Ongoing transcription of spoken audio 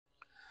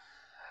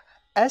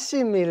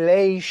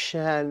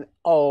Assimilation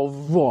of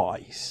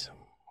voice.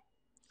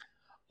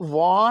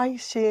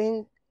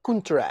 Voicing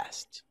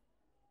contrast.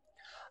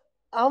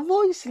 A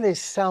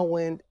voiceless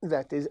sound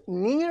that is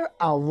near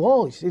a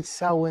voiced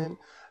sound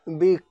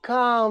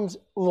becomes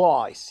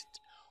voiced,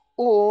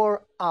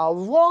 or a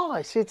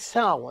voiced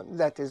sound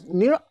that is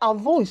near a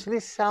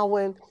voiceless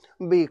sound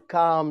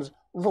becomes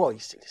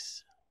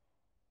voiceless.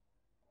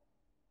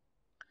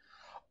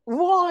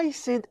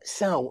 Voiced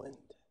sound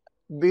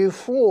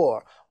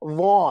before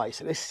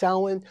voiceless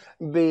sound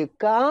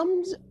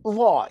becomes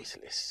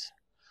voiceless.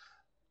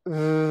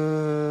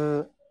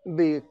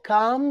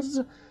 Becomes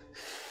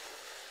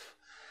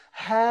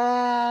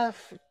have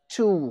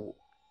to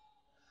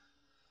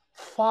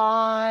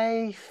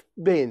 5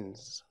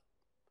 bins.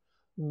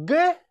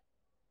 G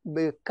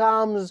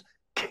becomes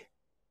k.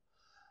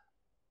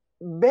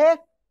 Back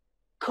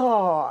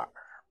car.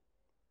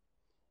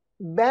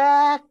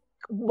 Back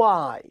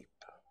pipe.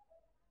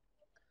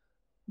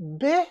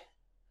 B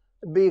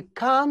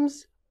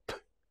becomes p.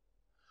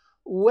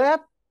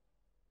 Web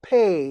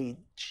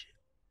page.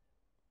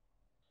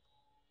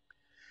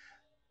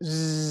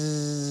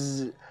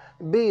 Z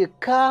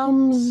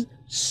becomes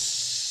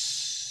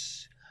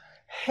s.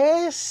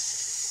 His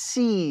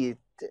seat.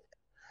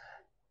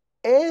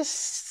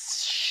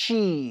 Is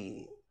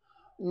she.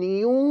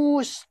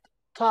 News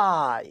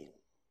time.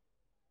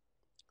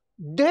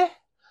 D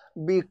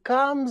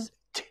becomes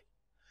t.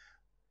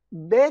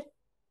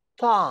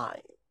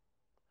 Bedtime.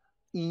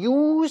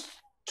 Used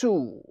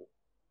to.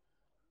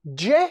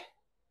 J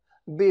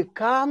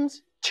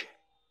becomes ch.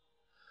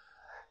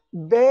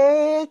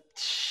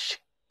 Beige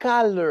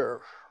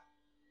color.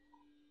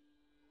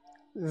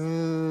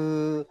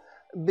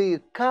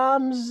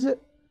 Becomes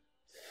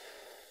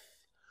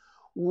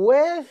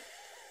with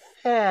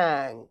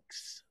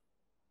thanks.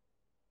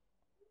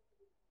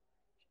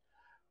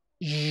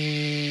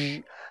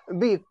 J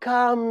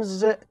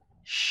becomes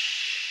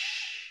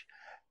sh.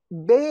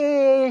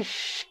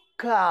 Beige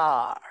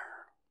car.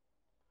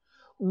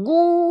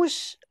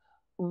 Goose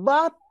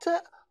but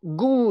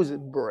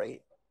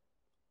gooseberry.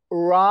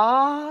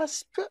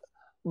 Rasp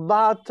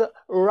but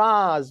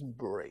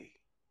raspberry.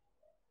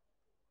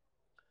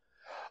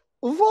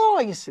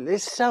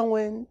 Voiceless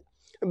sound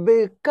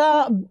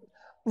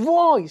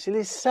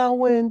voiceless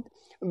sound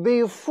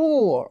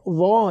before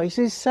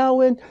voiceless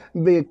sound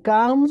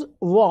becomes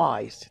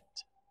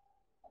voiced.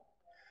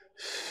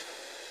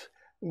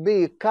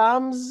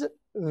 Becomes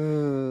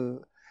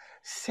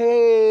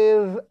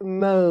save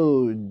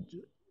mode.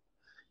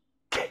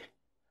 K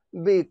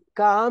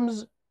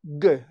becomes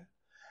g.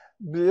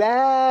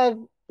 Black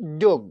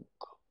dog.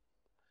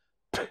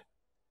 P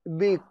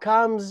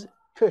becomes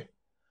p.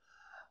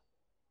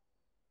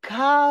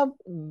 Cub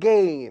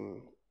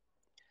game.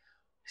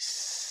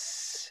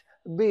 S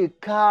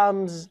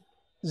becomes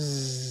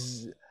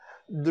z.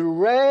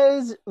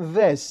 Dress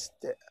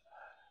vest.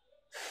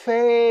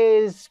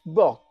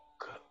 Facebook.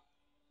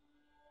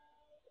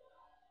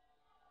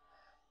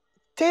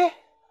 T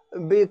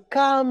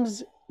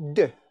becomes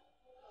d.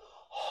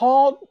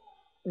 Hot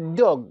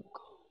dog.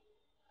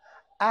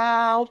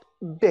 Out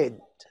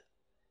bed.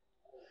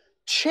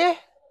 Ch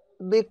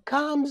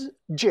becomes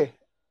j.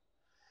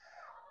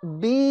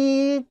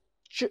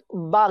 Beach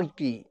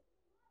buggy.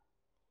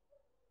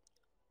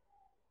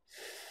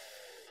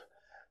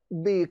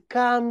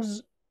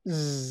 Becomes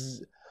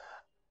z.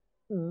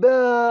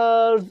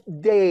 Birth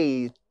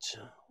date.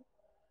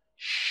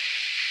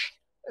 Sh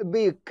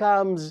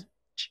becomes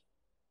ch.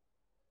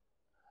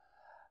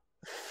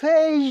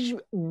 Fish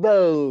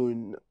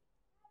bone.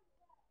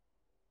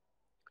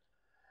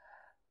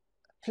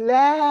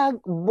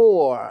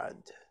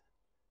 Blackboard.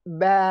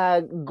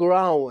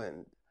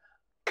 Background.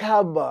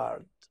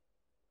 Cupboard.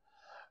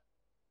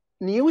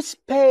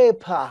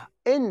 Newspaper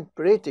in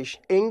British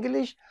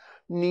English.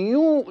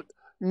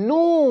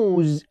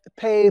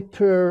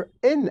 Newspaper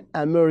in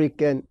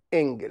American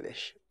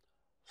English.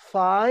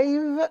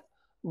 5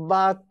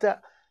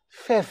 but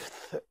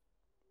 5th.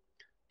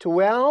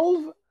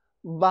 12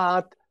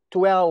 but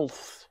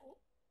 12th.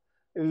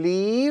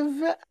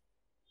 Leave,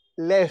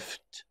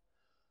 left.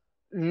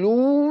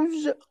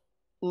 Lose,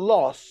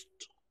 lost.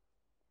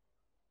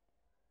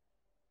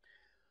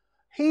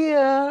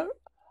 Here,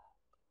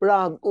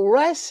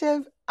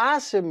 progressive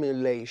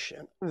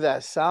assimilation. The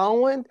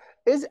sound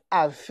is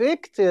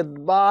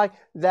affected by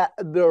the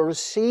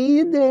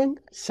preceding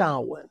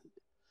sound.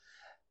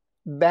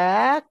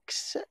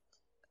 Bags,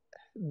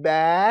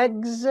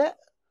 bags,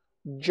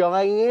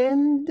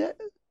 giant,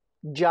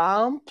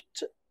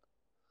 jumped,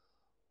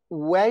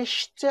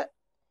 wished,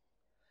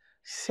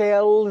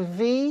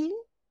 Sylvie,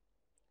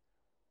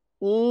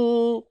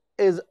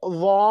 is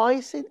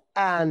voiced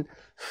and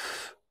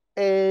f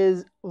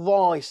is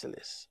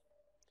voiceless.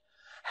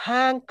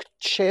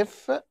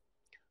 Handkerchief,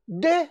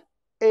 d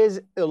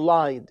is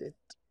elided.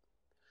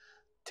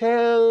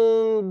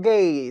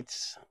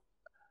 Tailgates,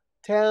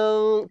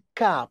 tail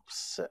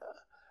caps,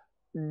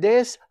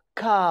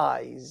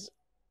 disguise.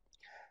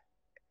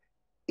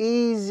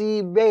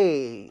 Easy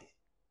bay,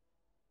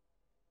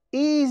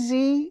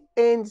 easy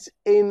in ends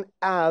in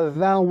a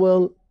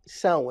vowel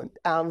sound,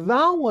 and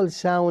vowel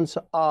sounds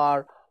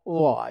are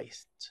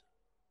voiced.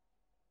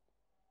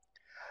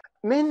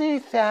 Many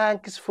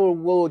thanks for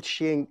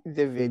watching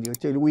the video.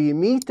 Till we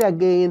meet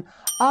again,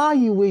 I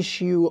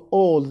wish you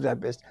all the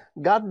best.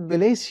 God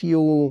bless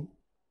you.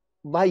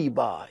 Bye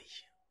bye.